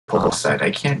Purple side.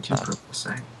 I can't do purple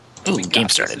side. Ooh, We game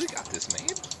got started. This. We got this, man.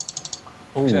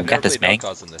 Ooh, Actually, I've got never this, man. played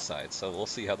Vel'Koz on this side, so we'll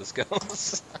see how this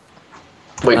goes.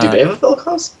 Wait, do they have a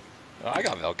Vel'Koz? Oh, I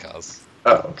got Vel'Koz.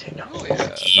 Oh, okay, no. Oh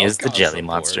yeah. He is the Vel'Koz jelly support.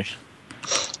 monster.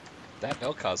 That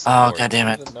Vel'Koz Oh, support. God damn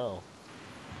I it. don't even know.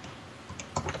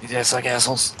 You guys like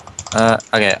assholes.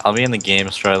 Okay, I'll be in the game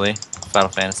shortly. Final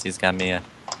Fantasy's got me a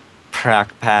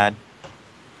prac pad.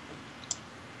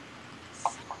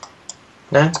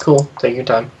 Nah, it's cool. Take your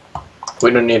time.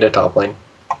 We don't need a top lane.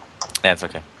 Yeah, it's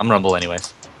okay. I'm Rumble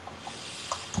anyways.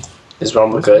 Is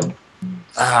Rumble good?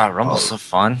 Rumble's so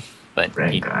fun, but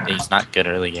Rengar. he's not good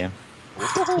early game.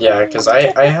 Yeah, because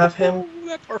I have him.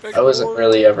 That perfect I wasn't board.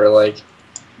 really ever like...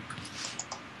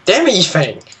 Damn it,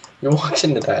 Yifeng! You walked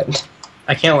into that.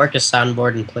 I can't work a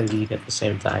soundboard and play League at the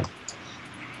same time.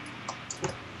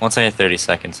 Once I hit 30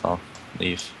 seconds, I'll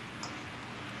leave.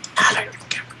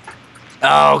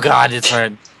 Oh god, it's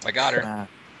hard. I got her.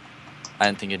 I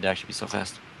didn't think it'd actually be so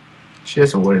fast. She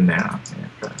has a wood in there.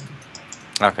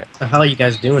 Okay. What the hell are you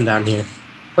guys doing down here?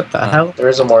 What the hell? There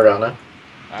is a Morgana.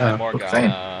 Oh.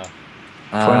 Morgana.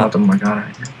 Throwing out the Morgana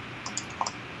right here.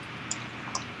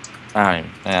 Alright,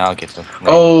 yeah, I'll get to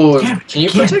Oh, Yeah, can you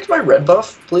can't. protect my red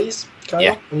buff, please, Kyle?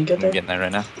 Yeah, When you get I'm there? getting there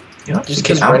right now. You know, Just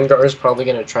because Rengar is probably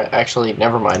gonna try. Actually,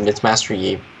 never mind. It's Master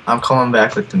Yi. I'm coming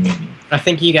back with the minion. I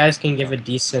think you guys can give a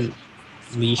decent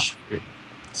leash for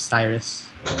Cyrus.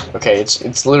 Okay,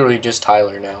 it's literally just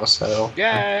Tyler now. So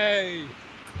Yay!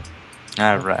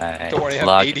 Alright. Don't worry, I have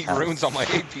Log 80 out. runes on my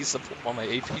AP support on my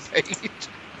AP page.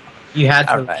 You had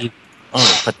to Alright. lead.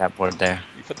 Oh, put that board there.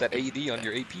 You put that AD on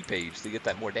your AP page to get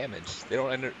that more damage. They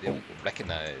don't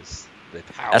recognize the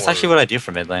power. That's actually what I do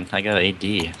for mid lane. I got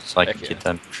AD, so I can Heck yeah. get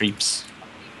them creeps.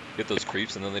 Get those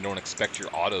creeps, and then they don't expect your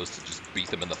autos to just beat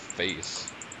them in the face.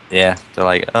 Yeah, they're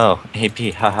like, oh,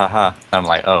 AP, ha ha ha. And I'm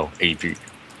like, oh, AP.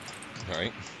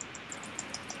 Alright.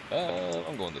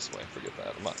 I'm going this way. Forget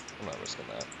that. I'm not risking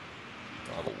that.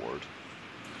 I don't have a ward.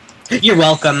 You're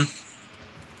welcome.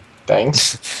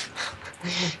 thanks.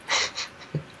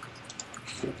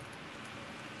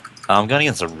 I'm going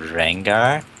against a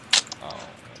Rengar. Oh,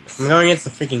 I'm going against the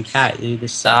freaking cat, dude.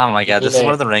 This Oh my god, this is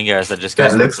one of the Rengars that just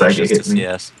goes That looks like pushes it to hit me.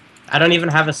 CS. I don't even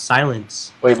have a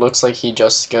silence. Wait, looks like he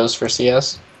just goes for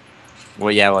CS.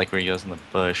 Well, yeah, like where he goes in the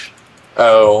bush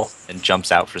Oh, and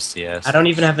jumps out for CS. I don't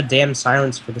even have a damn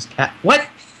silence for this cat. What?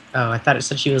 Oh, I thought it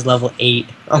said she was level 8.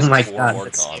 Oh there's my 4 god. more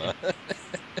that's Kana. scary.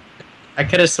 I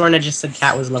could have sworn it just said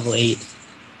cat was level 8.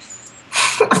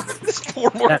 There's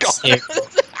 4 more That's Kana. scary.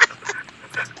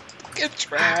 Get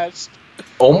trashed.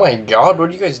 oh my God! What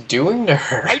are you guys doing to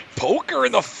her? I poke her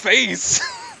in the face.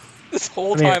 This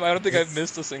whole Come here. time, I don't think I've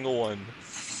missed a single one.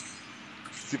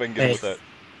 See if I can get Hey. him with that.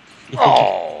 You think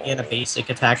Oh. in a basic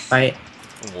attack fight?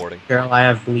 I'm warding. Girl, I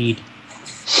have bleed.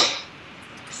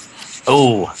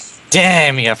 Oh,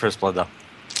 damn, he got first blood though.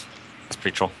 That's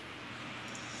pretty troll.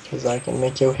 Because I can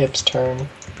make your hips turn.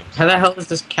 How the hell is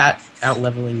this cat out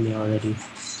leveling me already?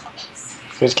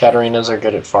 Because Katarinas are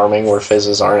good at farming, where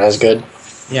Fizzes aren't as good.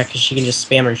 Yeah, because she can just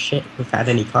spam her shit without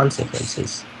any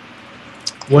consequences.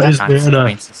 What Yeah, is mana?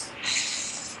 Consequences.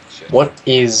 Shit. What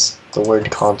is the word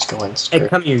consequence? Hey, Drew?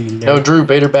 come here, you No, nerd. Drew,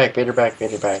 bait her back, bait her back,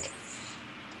 bait her back.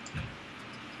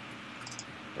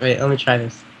 Wait, let me try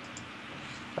this.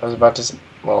 I was about to say,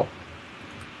 well,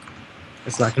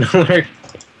 It's not gonna work.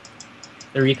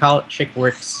 The recall trick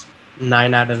works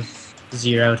 9 out of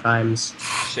 0 times.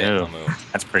 Shit, Ew. no move.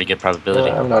 That's pretty good probability.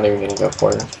 I'm not even gonna go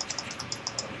for it.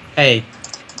 Hey,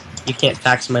 you can't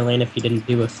tax my lane if you didn't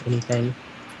do anything.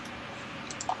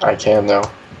 I can though,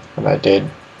 and I did.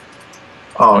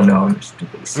 Oh no, I'm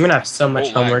stupid. I'm gonna have so much Oh,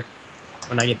 lag. homework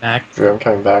when I get back. Drew, I'm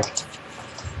coming back.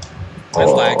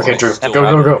 That's lag. Okay, Drew, Still go,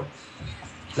 go, go.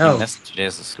 No. That's 2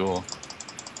 days of school.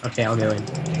 Okay, I'll go in.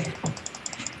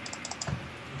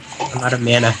 I'm out of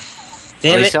mana. Well,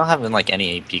 Damn you it! still haven't like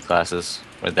any AP classes,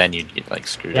 where then you'd get like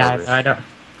screwed Yeah, over. I don't.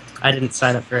 I didn't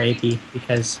sign up for AP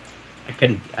because I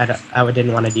couldn't. I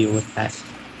didn't want to deal with that.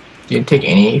 Do you take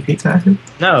any AP classes?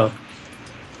 No,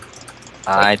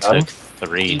 I Like, took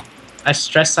 3. I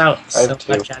stress out I so have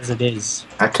two. much as it is.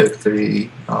 I took 3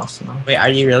 also. Wait, are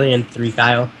you really in 3,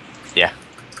 Kyle? Yeah.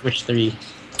 Which 3?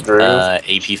 Drew,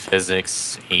 AP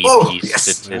Physics, AP Oh, yes.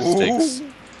 Statistics,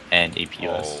 Ooh. and AP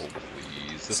Oh, US.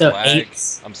 please. This So lag.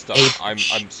 8. I'm stuck. Eight.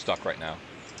 I'm stuck right now.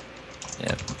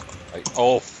 Yeah.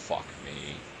 Oh, fuck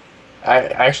me. I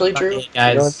actually, Drew. Okay,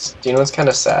 guys. Do you know what's kind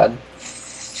of sad?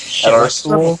 Shit, At our what's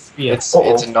level school, 3?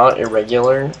 It's not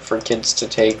irregular for kids to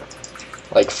take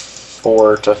like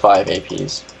 4 to 5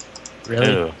 APs. really.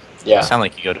 Ooh, you Yeah, sound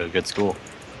like you go to a good school.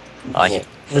 I like it.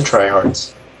 and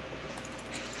tryhards.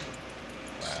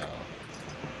 Wow.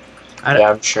 Yeah,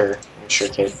 I'm sure. I'm sure,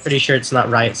 kid. Pretty sure it's not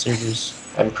Riot servers.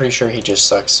 I'm pretty sure he just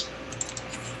sucks.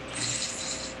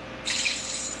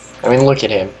 I mean, look at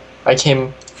him. I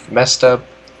came, messed up,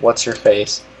 what's your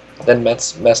face? Then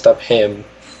messed up him.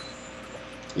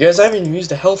 You guys haven't even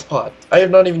used a health pot. I have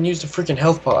not even used a freaking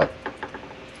health pot.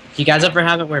 Do you guys ever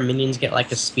have it where minions get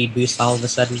like a speed boost all of a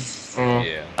sudden? Mm, Yeah.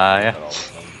 Yeah. That all the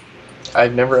time.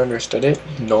 I've never understood it,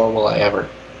 nor will I ever.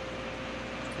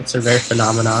 It's a rare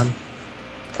phenomenon.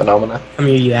 Phenomena. I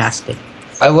mean, you asked it.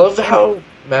 I love how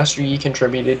Master Yi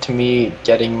contributed to me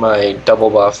getting my double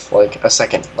buff like a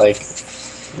second, like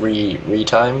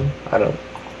retime. I don't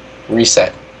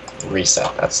reset.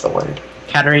 Reset. That's the word.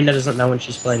 Katarina doesn't know when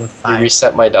she's playing with He fire.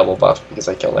 reset my double buff because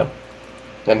I killed him.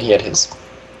 Then he had his.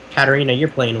 Katarina, you're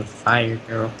playing with fire,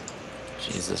 girl.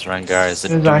 Jesus, Rengar is a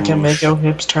I can make douche. your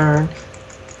hips turn.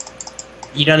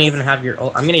 You don't even have your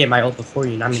ult. I'm gonna get my ult before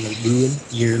you, and I'm gonna ruin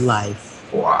your life.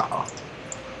 Wow.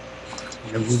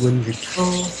 I'm gonna ruin your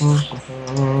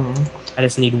I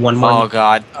just need one more. Oh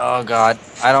god. Oh god.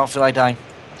 I don't feel like dying.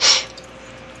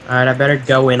 Alright, I better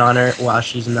go in on her while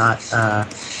she's not,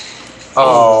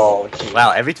 Oh, geez.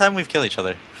 Wow, every time we've killed each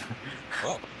other,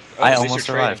 Well, I at least almost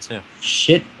you're survived too.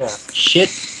 Shit. Yeah.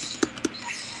 Shit.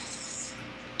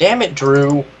 Damn it,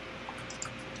 Drew.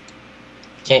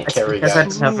 Can't That's carry, because I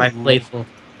guys. don't have my playful.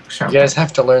 You guys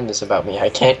have to learn this about me. I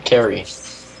can't carry.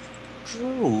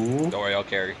 True. Don't worry, I'll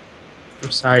carry.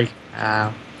 I'm sorry.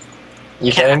 Ow.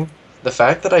 You kidding? The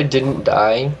fact that I didn't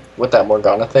die with that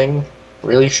Morgana thing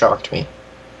really shocked me.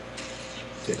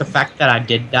 The fact that I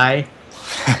did die.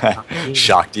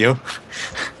 Shocked you?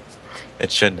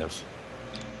 It shouldn't have.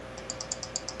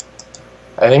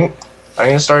 I think I'm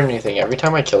gonna start a new thing. Every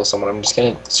time I kill someone, I'm just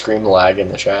gonna scream lag in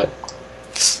the chat.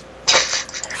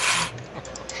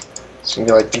 It's gonna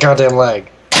be like, the goddamn lag.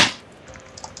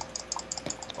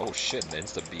 Oh shit, an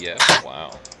insta BF.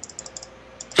 Wow.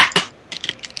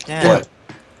 Yeah. What?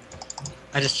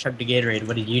 I just chugged a Gatorade.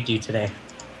 What did you do today?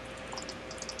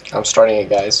 I'm starting it,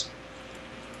 guys.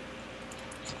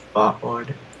 Bot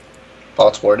ward.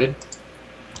 Bot's warded.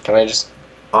 Can I just...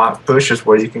 Bot push is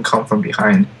where you can come from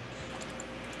behind.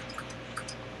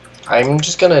 I'm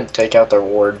just gonna take out their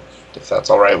ward, if that's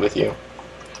alright with you.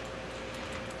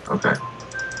 Okay.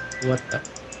 What the?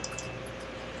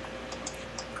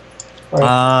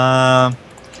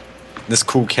 This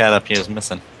cool cat up here is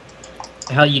missing.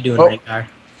 The hell you doing, Oh. Rengar?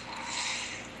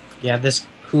 Yeah, this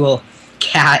cool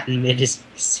cat in mid is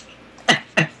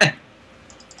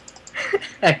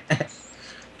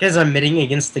because I'm midding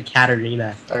against the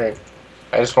Katarina. Okay.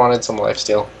 I just wanted some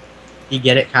lifesteal. You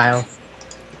get it, Kyle?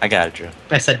 I got it, Drew.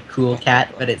 I said cool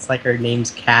cat, but it's like her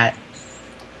name's Cat.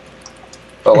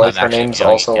 But I'm like her actually name's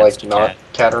going also against like not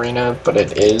Katarina, but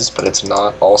it is, but it's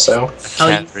not also. How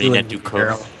you Katarina doing, Duco.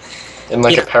 girl? In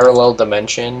like Get a parallel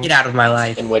dimension Get out of my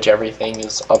life. in which everything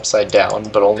is upside down,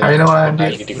 but only How you know what I'm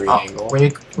at a doing? 90-degree Oh, angle.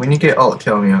 when you get ult,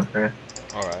 kill me, okay?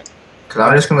 Alright. Cause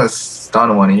I'm just gonna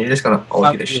stun one and you're just gonna ult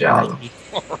Fuck the you, shit out of them. Mikey.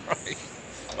 Alright.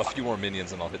 A few more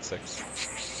minions and I'll hit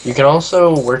 6. You can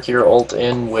also work your ult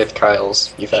in with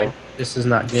Kyle's, you think? This is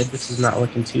not good. This is not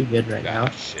looking too good right Ah, now.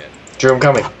 shit. Drew, I'm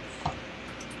coming.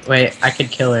 Wait, I could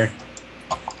kill her.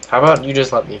 How about you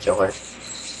just let me kill her?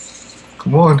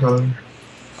 Come on, Tyler.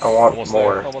 I want Almost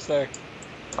more. there. Almost there.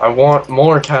 I want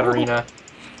more, Katarina.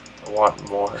 I want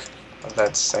more of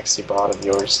that sexy bot of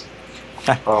yours.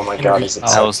 Oh my god, is it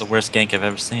That was the worst gank I've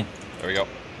ever seen. There we go.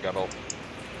 Got ult.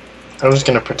 I'm just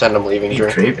gonna pretend I'm leaving, You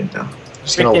Drew. Draven though. I'm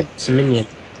just gonna Minion.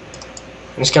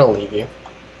 leave you.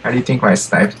 How do you think my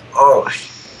sniped? Oh,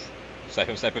 Snipe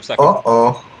him, snipe him, snipe him.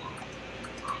 oh.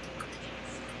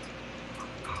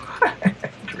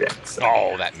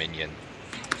 Oh, that minion.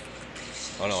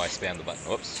 Oh no, I spammed the button.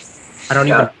 Whoops. I don't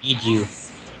Yeah. even need you.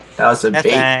 That was a bait.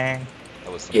 That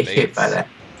was some Get hit by baits. that.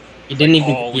 You didn't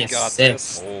even Oh, give me we got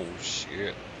this. assist. Oh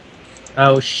shit.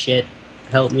 Oh shit.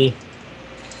 Help me.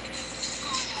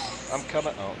 I'm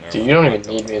coming. Oh, no. Dude, you don't even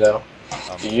need me though.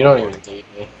 Dude, you don't even need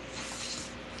me.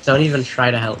 Don't even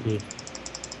try to help me.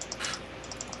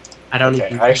 I don't Okay,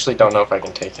 even. I actually don't know if I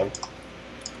can take him.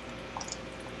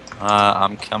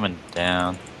 I'm coming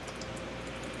down.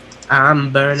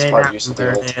 I'm burning, Smart I'm use of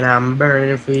the ult. burning, I'm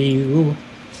burning for you.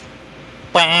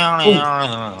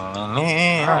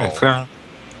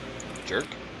 Jerk.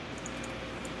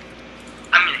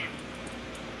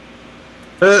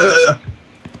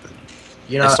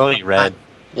 You know, I saw you red.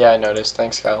 Yeah, I noticed.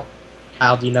 Thanks, Kyle.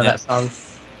 Kyle, do you know Yeah. that song?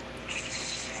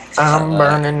 I'm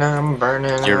burning, I'm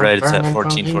burning. You're I'm red. It's at burning for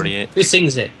you. 1448. Who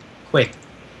sings it? Quick.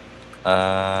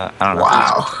 I don't know.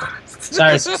 Wow.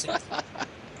 Sorry,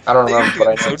 I don't remember, but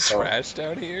I It's so know it's trash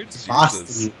down here. Jesus.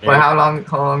 Boston. But how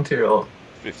long till ult?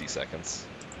 50 seconds.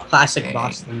 classic Dang.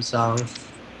 Boston song.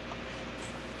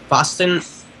 Boston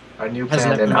Our new has plan,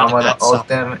 never then made I'm a gonna bad song. ult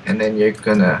them, and then you're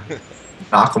gonna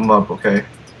knock them up, okay?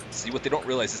 See, what they don't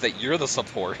realize is that you're the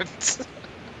support.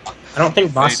 I don't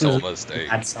think Boston Fatal is a mistake.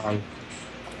 bad song.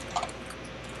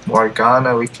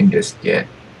 Morgana, we can just get,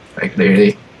 like,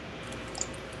 literally.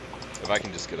 If I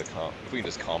can just get a if we can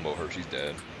just combo her, she's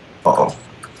dead. Uh-oh.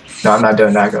 No, I'm not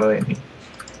doing that. Go let me.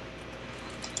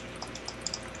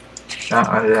 Not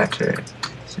under that turret.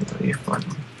 It's really fun.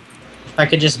 If I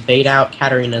could just bait out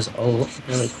Katarina's ult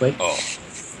really quick. Oh,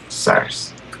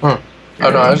 Cyrus. Oh no,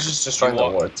 I was just destroying the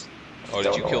walk- wards. oh,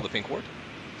 did you kill the pink ward?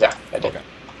 Yeah, I did. Okay.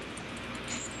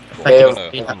 If They I have-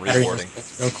 could bait I'm out Katarina's rewarding.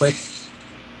 ult real quick.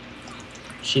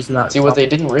 She's not. See, what they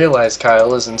didn't realize,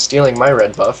 Kyle, is in stealing my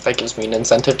red buff, that gives me an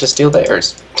incentive to steal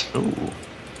theirs. Ooh.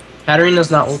 Katarina's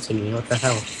not ulting me. What the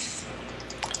hell?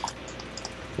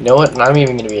 You know what? And I'm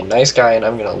even gonna be a nice guy, and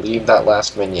I'm gonna leave that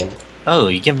last minion. Oh,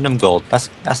 you're giving them gold. That's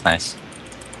nice.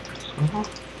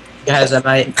 Guys, I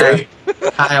might. Okay.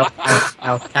 Kyle,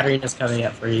 Katarina's coming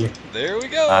up for you. There we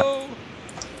go.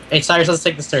 Hey, Cyrus, let's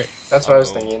take this turret. That's what I was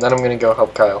Uh-oh. thinking. Then I'm gonna go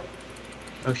help Kyle.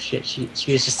 Oh shit, she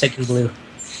was just taking blue.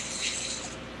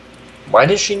 Why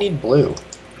does she need blue?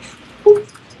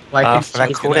 Why could For that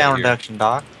she- get out cooldown of here. reduction,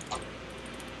 dog.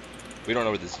 We don't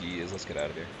know where this Yi is. Let's get out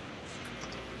of here.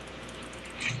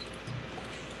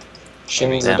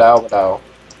 Shin's Yeah. Dao Dao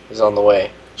is on the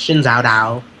way. Shin Zhao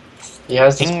Dao. He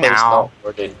has this Ding place now. not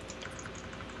worded.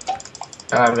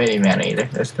 Mini man either.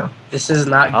 Let's go. This is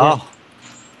not good. Oh,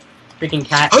 Freaking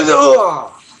cat.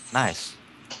 nice.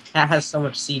 Cat has so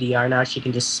much CDR now she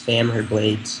can just spam her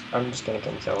blades. I'm just gonna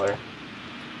come kill her.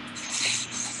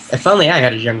 If only I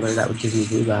had a jungler that would give me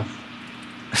blue buff.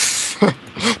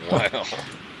 Wow.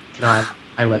 No,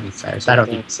 I love you, Cyrus. I don't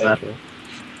need Save buff. you.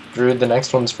 Druid, the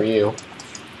next one's for you.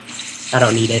 I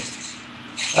don't need it.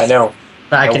 I know.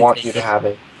 But I I can want take you to it. have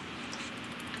it.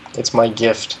 It's my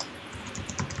gift.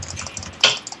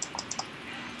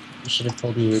 You should have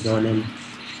told me you were going in.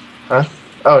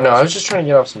 Oh no, I was just trying to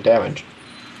get off some damage.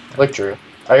 Look, Drew.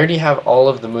 I already have all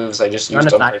of the moves I just Not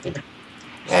used a on factor. her.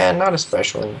 Eh, not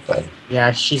especially, but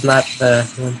Yeah, she's not the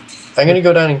one. I'm gonna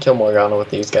go down and kill Morgana with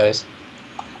these guys.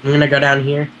 I'm gonna go down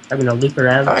here. I'm gonna loop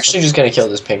around. I'm actually just gonna kill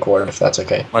this pink ward if that's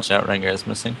okay. Watch out, Rengar is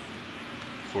missing.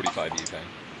 45 Yi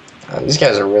Fang. These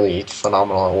guys are really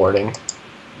phenomenal at warding.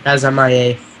 As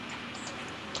MIA.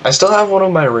 I still have one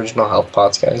of my original health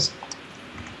pots, guys.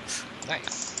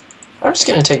 Nice. I'm just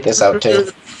gonna take this out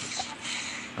too.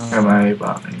 Am I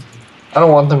bombing? I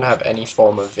don't want them to have any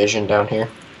form of vision down here.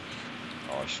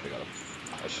 Oh,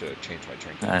 I should have changed my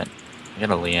trinket. Alright. I got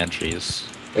a Leandries.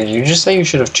 Did you just say you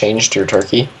should have changed your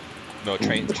turkey? No,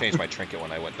 changed my trinket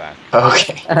when I went back.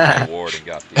 Okay. My ward and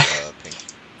got the pink.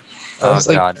 I Oh was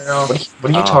like, god. Girl. what are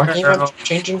you Oh. talking Girl. about?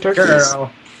 Changing turkeys?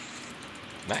 Girl.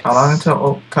 Nice. How long until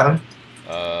ult time?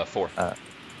 4. 4?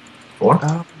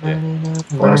 Oh,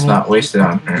 Well, it's not wasted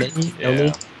on her.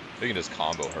 Yeah. We can just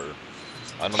combo her.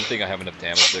 I don't think I have enough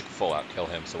damage to full out kill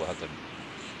him, so we'll have to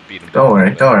beat him. Don't down a worry,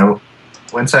 little don't worry.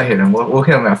 Once I hit him, we'll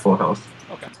hit him at full health.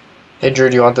 bit. Okay. Hey Drew,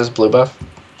 do you want this blue buff?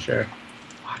 Sure.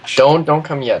 Don't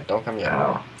come yet. Don't come yet.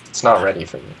 Ow. It's not ready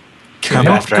for you. Come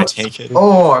No, after I no. take it.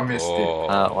 Oh, I missed it.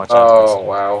 Oh. Watch out. Oh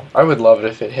wow, I would love it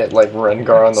if it hit like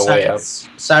Rengar on the way up.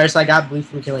 Cyrus, I got blue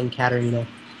from killing Katarina.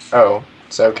 Oh,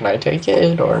 so can I take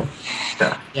it or?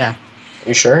 Yeah.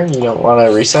 You sure you don't want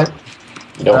to reset?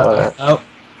 You don't want to?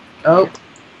 Oh.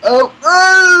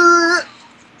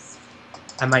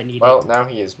 I might need Well, it. now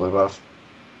he is blue buff.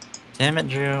 Damn it,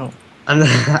 Drew.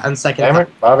 I'm second. Damn it,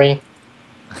 Bobby.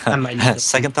 I might need it.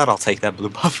 Second thought, I'll take that blue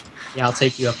buff. Yeah, I'll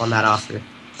take you up on that offer.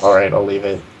 All right, I'll leave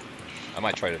it. I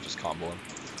might try to just combo him.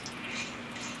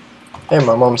 Hey,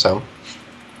 my mom's home.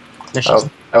 No, she's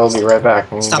I will be right back. I'm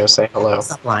gonna Stop. go say hello.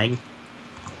 Stop lying.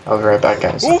 I'll be right back,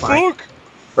 guys. Oh fine. fuck!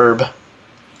 Herb.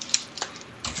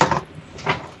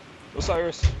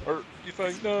 Osiris, or you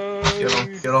think no? Kill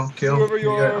him, kill him, kill him. Whoever you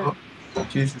got- are. oh,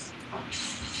 Jesus.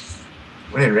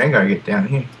 When did Rengar get down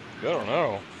here? I don't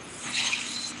know.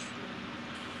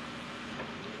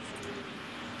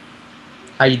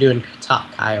 How you doing,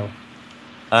 top Kyle?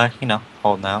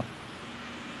 Holding out.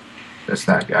 That's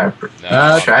not guy. No,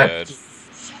 Uh, I'm try it. dead.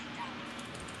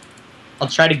 I'll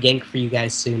try to gank for you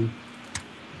guys soon.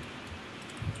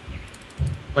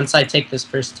 Once I take this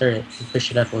first turret and push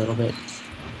it up a little bit.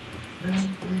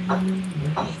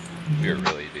 We were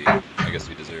really deep. I guess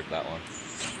we deserved that one.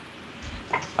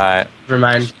 Alright. Never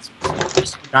mind.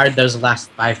 Disregard those last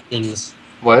 5 things.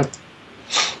 What?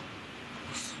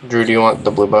 Drew, do you want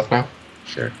the blue buff now?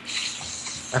 Sure.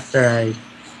 After I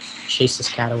chase this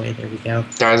cat away, there we go.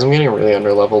 Guys, I'm getting really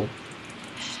underleveled.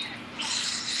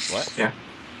 What? Yeah.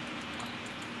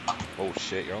 Oh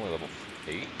shit, you're only level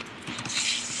 8?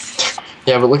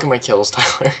 Yeah, but look at my kills,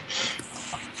 Tyler.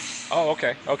 Oh,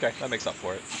 okay, okay, that makes up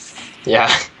for it. Yeah.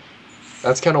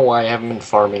 That's kind of why I haven't been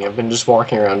farming. I've been just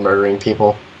walking around murdering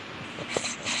people.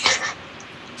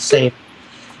 Same.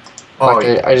 Oh,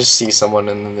 Like, I just see someone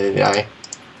and then they die.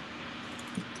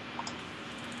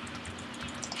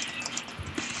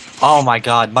 Oh my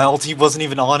god, my ulti wasn't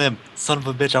even on him. Son of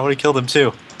a bitch, I would have killed him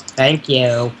too. Thank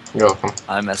you. You're welcome.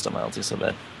 I messed up my ulti so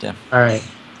bad. Damn. Alright.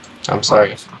 I'm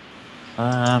sorry.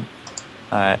 Alright.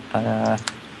 Hey,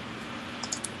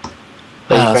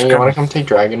 Fanny, you scrap. wanna come take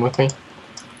Dragon with me?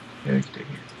 Yeah, you can take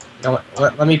it. No,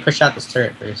 let me push out this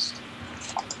turret first.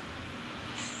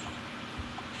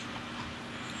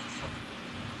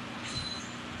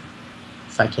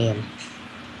 If I can.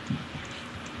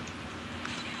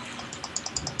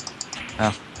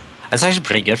 That's actually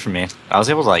pretty good for me. I was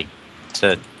able to like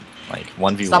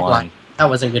 1v1. Stop lying. That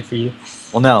wasn't good for you.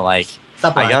 Well, no, like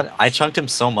Stop lying. I chunked him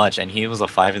so much, and he was a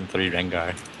 5 and 3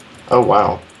 Rengar. Oh,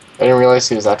 wow. I didn't realize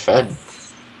he was that fed.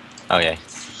 Okay.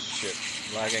 Shit,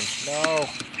 lagging. No!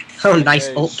 Oh, nice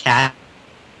Engage. ult cat.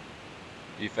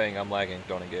 Yifeng, I'm lagging,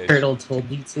 don't engage. Turtle told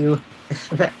you to.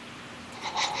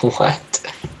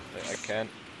 What? I can't.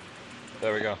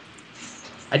 There we go.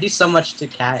 I do so much to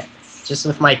cat just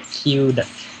with my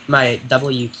my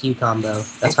WQ combo.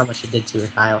 That's how much it did to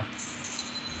her, Kyle.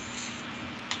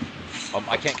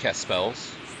 I can't cast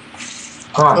spells.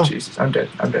 Oh, Jesus, I'm dead.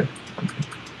 I'm dead.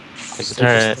 Take the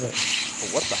turret.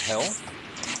 Oh, what the hell?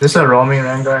 Is this a roaming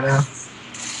Rengar now?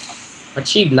 Why'd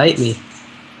she ignite me?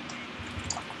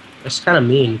 That's kind of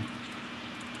mean.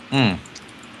 Hmm.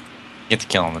 Get the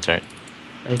kill on the turret.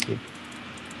 Thank you.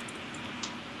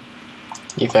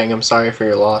 Yifeng, I'm sorry for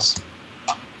your loss.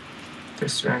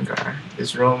 This Rengar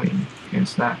is roaming.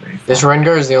 It's not very far. This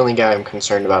Rengar is the only guy I'm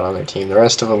concerned about on their team. The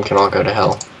rest of them can all go to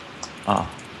hell. Oh.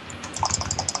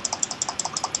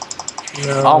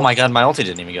 No. Oh my god, my ulti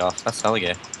didn't even go off. That's hella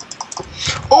gay.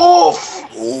 Oh!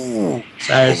 Ooh.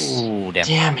 Cyrus, Ooh, damn.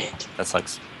 Damn it. That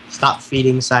sucks. stop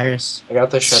feeding Cyrus. I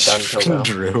got the shutdown kill though.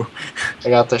 Drew. I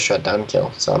got the shutdown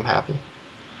kill, so I'm happy.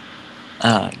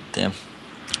 Ah, damn.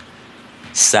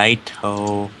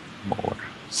 Saito more.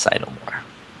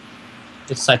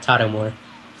 It's Saitado more.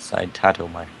 Saito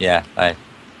more. Yeah, I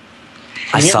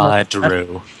Yeah, saw my- it,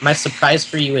 Drew. My surprise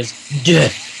for you is Duh,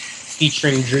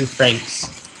 featuring Drew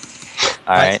Franks.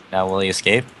 Alright, now will he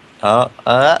escape? Just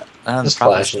probably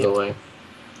flashes escape. away.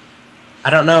 I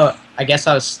don't know. I guess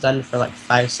I was stunned for like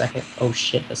 5 seconds. Oh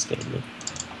shit, that scared me.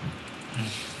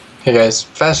 Hey guys,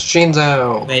 fast chains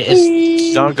out! Wait,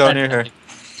 it's Don't go near her.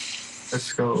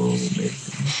 Let's go. Maybe.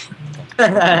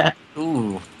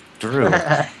 Ooh, Drew.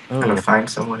 I'm Ooh. gonna find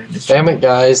someone in this. Damn it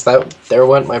guys, there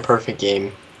went my perfect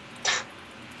game.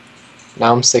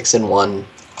 Now I'm 6-1.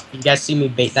 You guys see me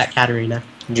bait that Katarina?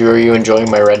 Drew, are you enjoying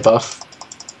my red buff?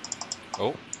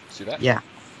 Oh, see that? Yeah.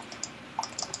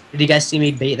 Did you guys see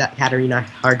me bait that Katarina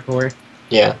hardcore?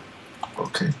 Yeah.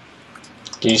 Okay.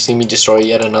 Did you see me destroy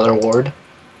yet another ward?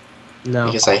 No.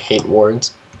 Because I hate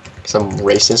wards. Because I'm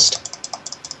racist.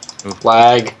 Oof.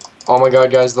 Lag. Oh my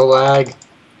god, guys, the lag.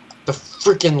 The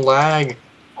freaking lag.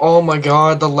 Oh my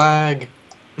god, the lag.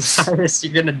 Cyrus,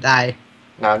 you're gonna die.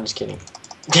 No, I'm just kidding.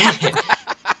 Damn it.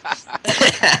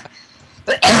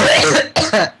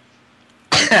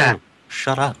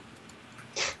 Shut up.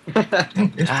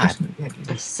 Dang, this God. person again,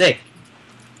 dude. Sick.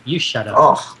 You shut up.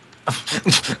 Oh,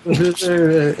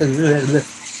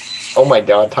 Oh my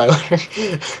god, Tyler.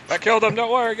 I killed him,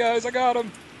 don't worry guys, I got him!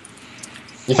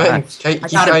 You fighting? Nice. Keep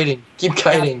got him. kiting. Keep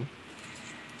kiting.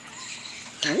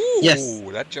 Ooh, Yes.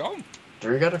 that jump!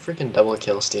 Drew got a freaking double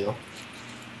kill steal.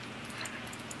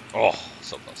 Oh,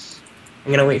 so close.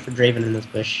 I'm gonna wait for Draven in this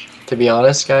bush. To be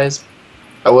honest, guys,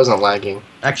 I wasn't lagging.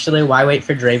 Actually, why wait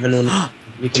for Draven when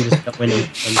we can just go in and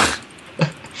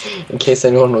In case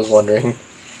anyone was wondering.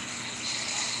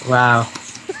 wow.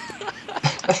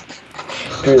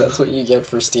 Drew, that's what you get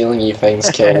for stealing Yifeng's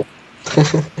kill.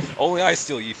 Only I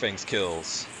steal Yifeng's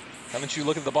kills. Haven't you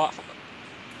looked at the bot?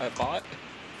 At bot?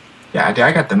 yeah, dude,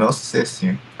 I got the most assists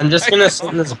here. I'm just gonna sit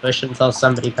in this bush until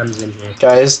somebody comes in here.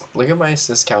 Guys, look at my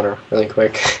assist counter really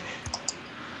quick.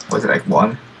 Was it like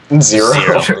 1? Zero.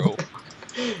 Zero.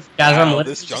 Guys, I'm Wow, literally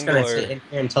this just gonna jungler. sit in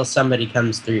here until somebody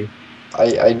comes through.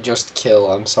 I just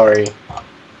kill, I'm sorry.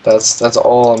 That's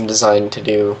all I'm designed to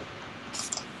do.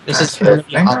 This is Rengar gonna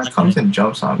be all I comes can- and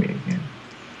jumps on me again.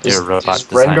 You're Just, a robot just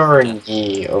design. Rengar and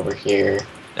Yi over here.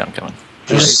 Yeah, I'm coming.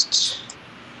 Just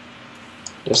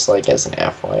like as an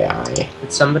FYI.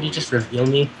 Did somebody just reveal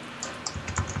me?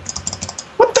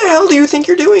 What the hell do you think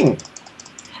you're doing?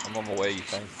 I'm on my way,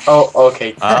 Yifeng. Oh,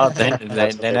 okay. Oh, they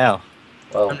That's okay. know.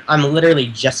 Well, I'm literally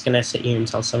just gonna sit here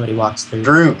until somebody walks through.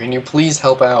 Drew, can you please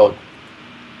help out?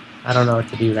 I don't know what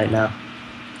to do right now.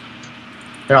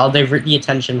 They're all divert the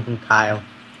attention from Kyle.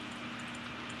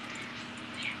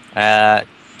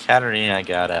 Katarina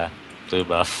got a blue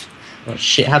buff. Oh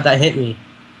shit, how'd that hit me?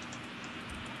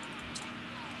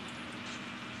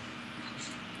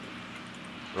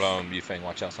 Yufeng,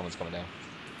 watch out, someone's coming down.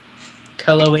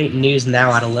 Colo 8 news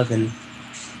now at 11.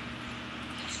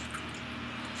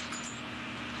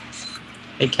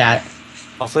 Hey Cat.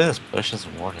 Hopefully this bush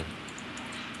isn't warded.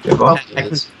 Yeah, go.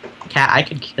 Oh, Cat, I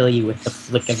could kill you with the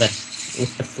flick of an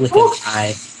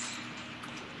eye.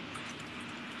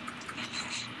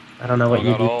 I don't know what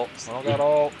you're doing. I don't got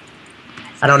all.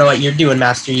 I don't know what you're doing,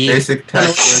 Master Yi. Basic I don't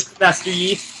know tech what- Master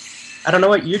Yi. I don't know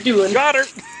what you're doing. Got her!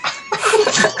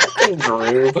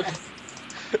 Drew.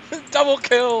 Double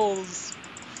kills!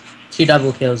 2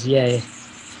 double kills, yay.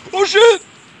 Oh shit!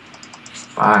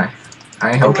 Bye. I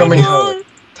ain't I'm helping coming, you. Tyler.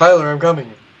 Tyler, I'm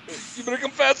coming. You better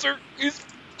come faster! He's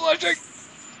flashing!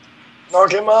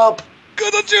 Knock him up.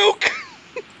 Good a juke!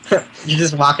 You're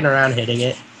just walking around hitting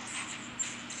it.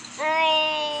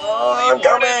 Oh, I'm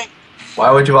coming. Why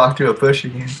would you walk through a bush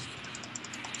again?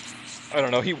 I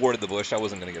don't know, he warded the bush, I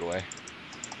wasn't gonna get away.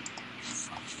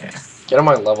 Yeah. Get on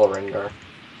my level, Rengar.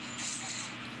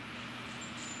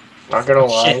 Not gonna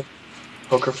lie. Shit.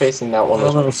 Poker facing that one I'm a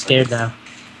was little scared now.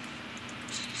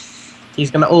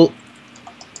 He's gonna ult.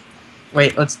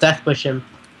 Wait, let's death push him.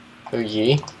 Who,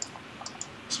 Yi?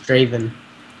 It's Draven.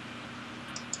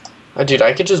 Oh, dude,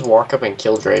 I could just walk up and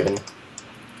kill Draven.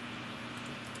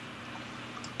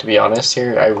 To be honest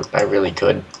here, I really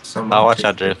could. Someone Oh, watch take-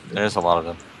 out, Drew. There's a lot of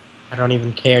them. I don't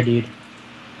even care, dude.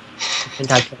 I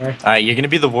think I care. Alright, you're gonna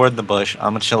be the ward in the bush.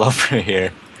 I'm gonna chill over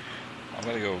here. I'm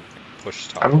gonna go push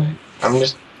top lane. I'm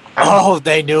just. Oh,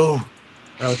 they knew!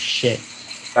 Oh shit.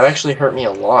 That actually hurt me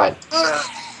a lot.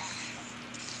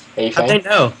 Hey, How'd they Fang.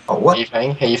 know? Oh, Hey, what?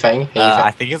 Fang. Hey, Fang. Hey, I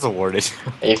Fang. think it's awarded.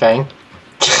 Hey, Fang.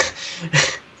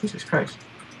 Jesus Christ.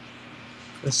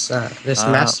 This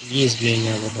Master Yi is being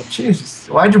a little. Jesus.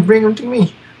 Why'd you bring him to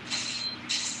me?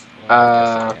 Well, I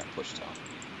guess I can't push top.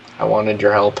 I wanted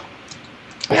your help.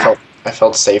 Yeah. I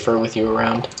felt safer with you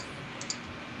around.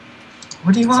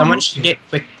 What do you want? Someone should get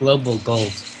quick global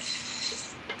gold.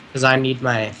 Because I need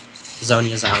my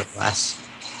Zhonya's hourglass.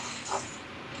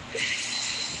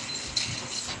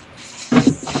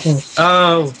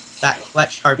 Oh, that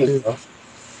clutch harpoon.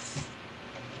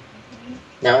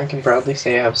 Now I can proudly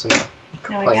say I have some.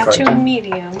 Now I Like got you a cartoon.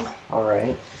 medium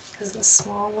Alright. because the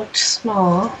small looked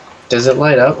small. Does it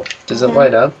light up? Does it Mhm.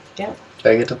 light up? Yep. Do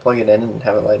I get to plug it in and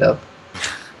have it light up?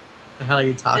 The hell are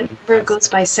you talking Remember, it goes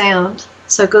by sound.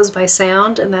 So it goes by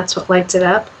sound, and that's what lights it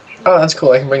up. Oh, that's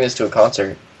cool. I can bring this to a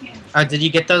concert. Oh, did you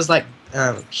get those like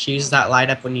shoes that light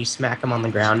up when you smack them on the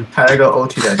ground? Tyler, go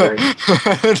OT that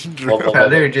dude. Drew.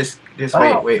 Tyler, just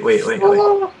wait.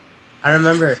 I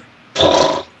remember.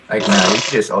 Like, nah, you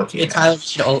should just OT Hey that. Tyler, you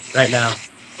should ult right now.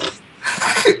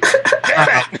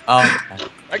 Oh,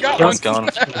 I got Yeah, one! it's going.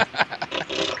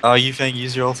 Oh, you think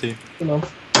use your ulti? You know.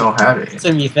 I don't have it. It's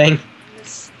a me thing.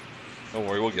 Don't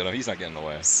worry, we'll get him. He's not getting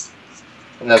away.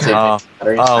 And that's it. Oh,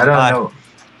 Batteries. oh. I don't my. know.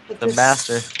 But The this-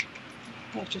 master.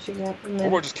 I have to figure out. And Or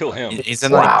then we'll just kill him. He's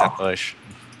in Wow. like that bush.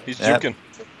 He's Yep. juking.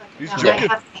 He's I juking.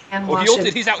 have to hand Oh, he wash ulted.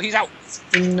 it. He's out. He's out.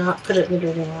 Do not put it in the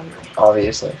dirty laundry.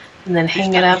 Obviously. And then He's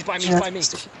hang by it me, up. he's by me, he's by me.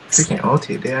 Freaking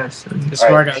OT, yeah. So This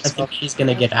Alright, Morgan, I thanks, think she's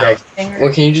gonna get Okay. out. Finger.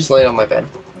 Well, can you just lay it on my bed?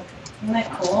 Isn't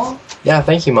that cool? Yeah,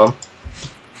 thank you, Mom.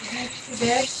 Too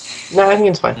big? No, I think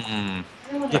it's fine.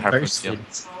 Get Harpoon bursted.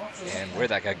 And where'd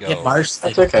that guy go? Get That's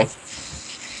barsted. okay.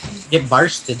 Get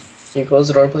barsted. Can you close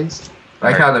the door, please?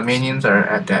 like how the minions are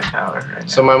at that tower right now.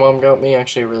 So my mom got me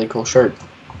actually a really cool shirt.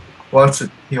 You want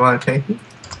to take it?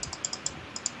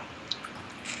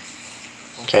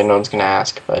 Okay, no one's gonna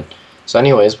ask, but so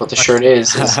anyways, what the shirt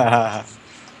is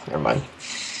never mind.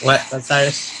 What? That's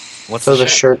Cyrus? What's So the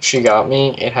shirt? shirt she got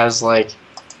me, it has like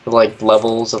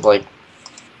levels of like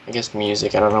I guess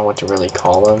music. I don't know what to really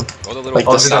call them. Oh, the little Like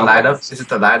Oh, the is it the sound light up? levels. Is it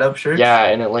the light up shirt? Yeah,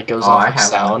 and it like goes Oh, off I of have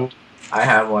sound. I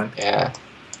have one. Yeah,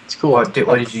 it's cool. What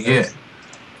did you get?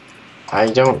 I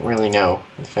don't really know.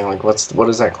 I feel like what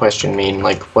does that question mean?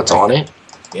 Like what's on it?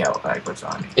 Yeah, like what's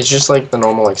on it? It's just like the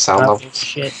normal like sound Oh, levels.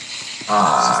 shit.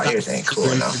 Yours ain't cool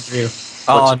Room enough. for Drew.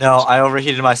 Oh no, I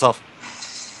overheated myself.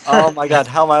 Oh my god,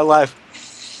 how am I alive?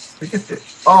 Look at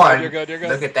this. Oh, You're good, you're good.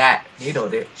 Look at that.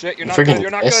 Needled it. Shit, you're You not freaking good,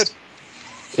 you're not missed.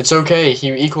 good. It's okay. He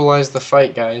equalized the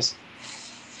fight, guys.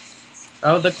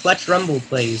 Oh, the clutch rumble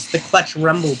plays. The clutch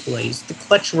rumble plays. The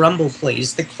clutch rumble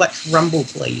plays. The clutch rumble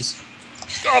plays.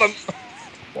 Got him!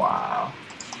 Wow.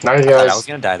 Now, I thought I was guys,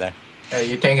 gonna die there. Hey,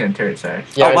 you're taking a turret, sorry.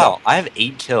 Yeah, oh I know. wow, I have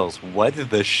 8 kills. What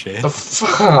the shit? The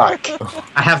fuck?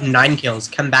 I have 9 kills.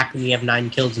 Come back when you have 9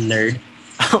 kills, nerd.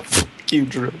 Fuck you,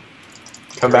 Drew.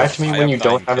 Come back to me I when have you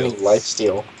don't 9 have any kills.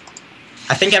 lifesteal.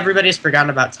 I think everybody's forgotten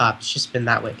about top. It's just been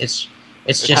that way. It's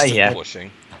just yeah.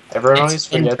 pushing. Everyone It's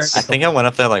always forgets. I think I went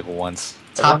up there like once.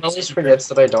 Everyone top. always forgets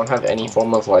that I don't have any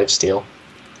form of lifesteal.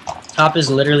 Top is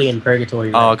literally in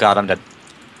purgatory. Oh Right? god, I'm dead.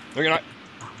 No, you're not.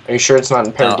 Are you sure it's not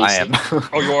in No, Paradise? I am.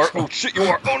 Oh, you are. Oh shit, you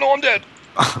are. Oh no, I'm dead.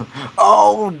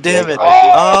 Oh, damn it.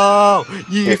 Oh! Oh,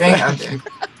 you You're saying I'm dead.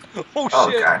 Oh Oh,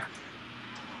 shit. God.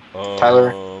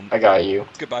 Tyler, I got you.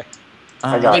 Goodbye.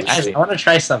 I got Wait, you. guys, I want to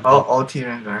try something. All team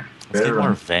Rengar. Let's get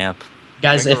more vamp.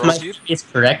 Guys, Rengar if my ulti? theory is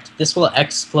correct, this will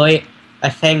exploit a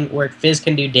thing where Fizz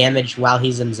can do damage while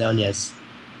he's in Zonias.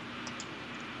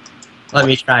 Let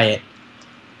me try it.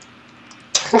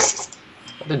 What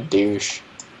a douche.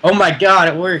 Oh my god,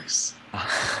 it works!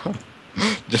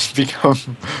 Just become.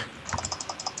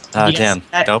 Oh You guys- damn!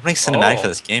 The opening cinematic Oh. for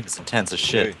this game is intense as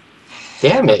shit.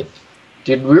 Damn it.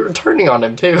 Dude, we were turning on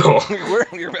him too.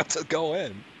 We're about to go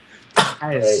in. Guys,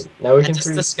 Alright, now we I can just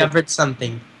prove- discovered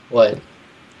something. What?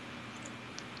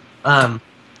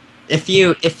 If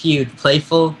you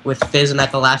playful with Fizz and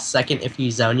at the last second, if you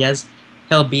Zonias,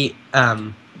 he'll be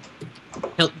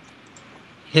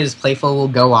his playful will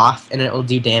go off and it will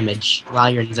do damage while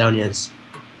you're in Zonias.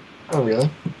 Oh, really?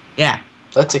 Yeah,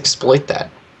 Let's exploit that.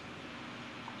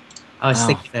 I was Wow.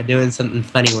 thinking of doing something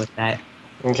funny with that.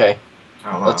 Okay,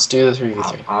 Oh, wow. let's do the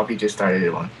 3v3. Albie just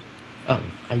started one. Oh,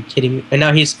 I'm kidding. And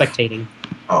now he's spectating.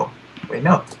 Oh, wait,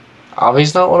 no.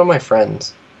 Avi's not one of my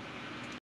friends.